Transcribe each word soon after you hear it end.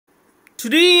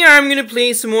Today I'm gonna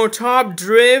play some more Top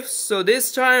Drifts. So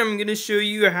this time I'm gonna show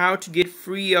you how to get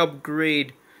free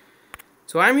upgrade.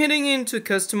 So I'm heading into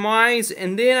customize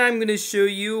and then I'm gonna show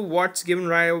you what's given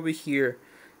right over here.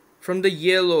 From the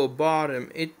yellow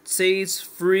bottom it says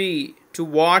free to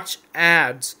watch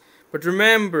ads. But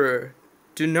remember,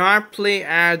 do not play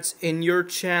ads in your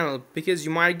channel because you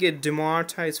might get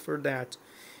demonetized for that.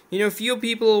 You know, few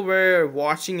people were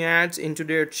watching ads into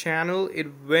their channel, it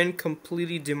went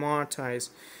completely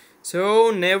demonetized. So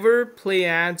never play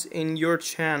ads in your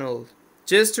channel.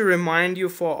 Just to remind you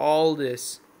for all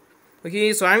this.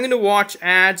 Okay, so I'm gonna watch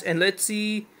ads and let's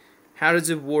see how does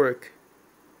it work.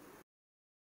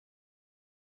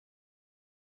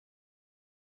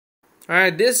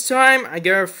 Alright, this time I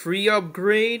got a free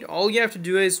upgrade. All you have to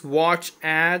do is watch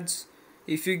ads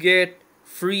if you get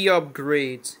free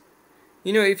upgrades.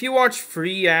 You know, if you watch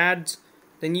free ads,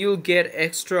 then you'll get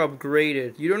extra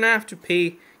upgraded. You don't have to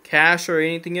pay cash or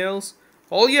anything else.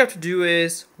 All you have to do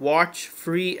is watch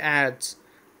free ads.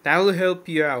 That will help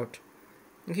you out.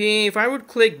 Okay, if I would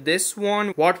click this one,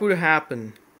 what would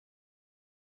happen?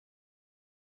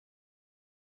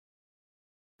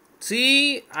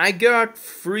 See, I got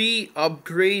free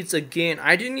upgrades again.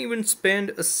 I didn't even spend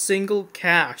a single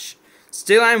cash.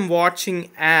 Still, I'm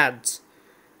watching ads.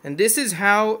 And this is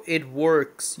how it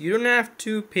works. You don't have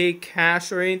to pay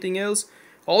cash or anything else.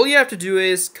 All you have to do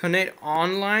is connect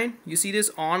online. You see this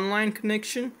online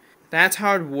connection? That's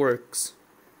how it works.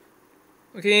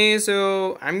 Okay,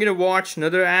 so I'm gonna watch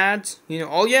another ads. You know,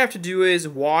 all you have to do is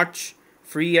watch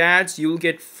free ads. You'll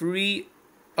get free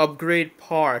upgrade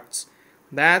parts.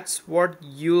 That's what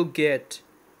you'll get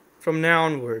from now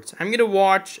onwards. I'm gonna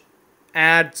watch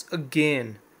ads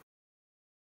again.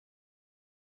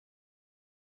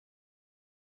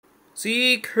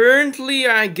 See, currently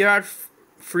I got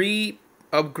free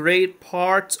upgrade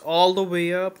parts all the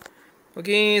way up.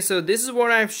 Okay, so this is what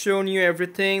I've shown you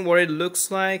everything, what it looks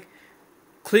like.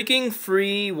 Clicking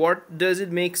free, what does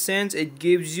it make sense? It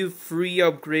gives you free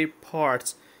upgrade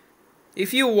parts.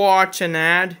 If you watch an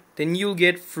ad, then you'll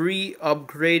get free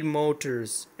upgrade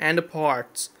motors and the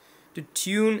parts to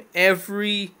tune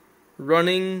every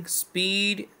running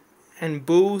speed and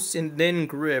boost and then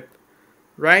grip.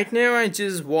 Right now I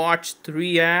just watched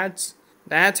 3 ads.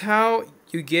 That's how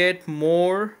you get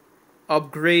more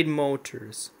upgrade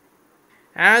motors.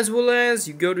 As well as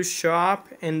you go to shop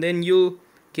and then you'll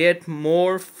get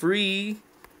more free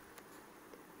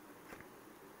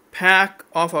pack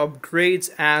of upgrades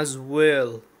as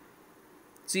well.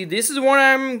 See, this is what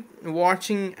I'm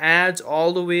watching ads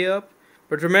all the way up.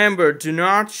 But remember, do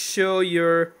not show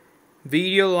your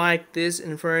video like this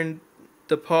in front of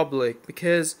the public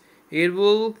because it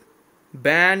will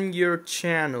ban your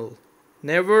channel.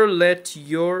 Never let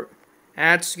your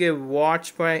ads get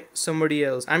watched by somebody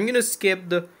else. I'm gonna skip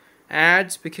the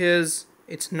ads because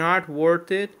it's not worth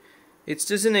it. It's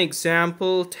just an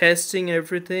example, testing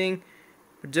everything.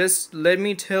 But just let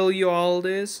me tell you all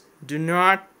this. Do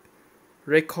not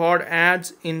record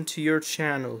ads into your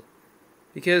channel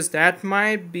because that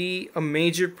might be a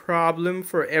major problem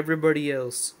for everybody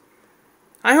else.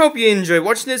 I hope you enjoyed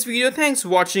watching this video. Thanks for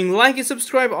watching. Like and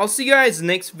subscribe. I'll see you guys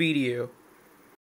next video.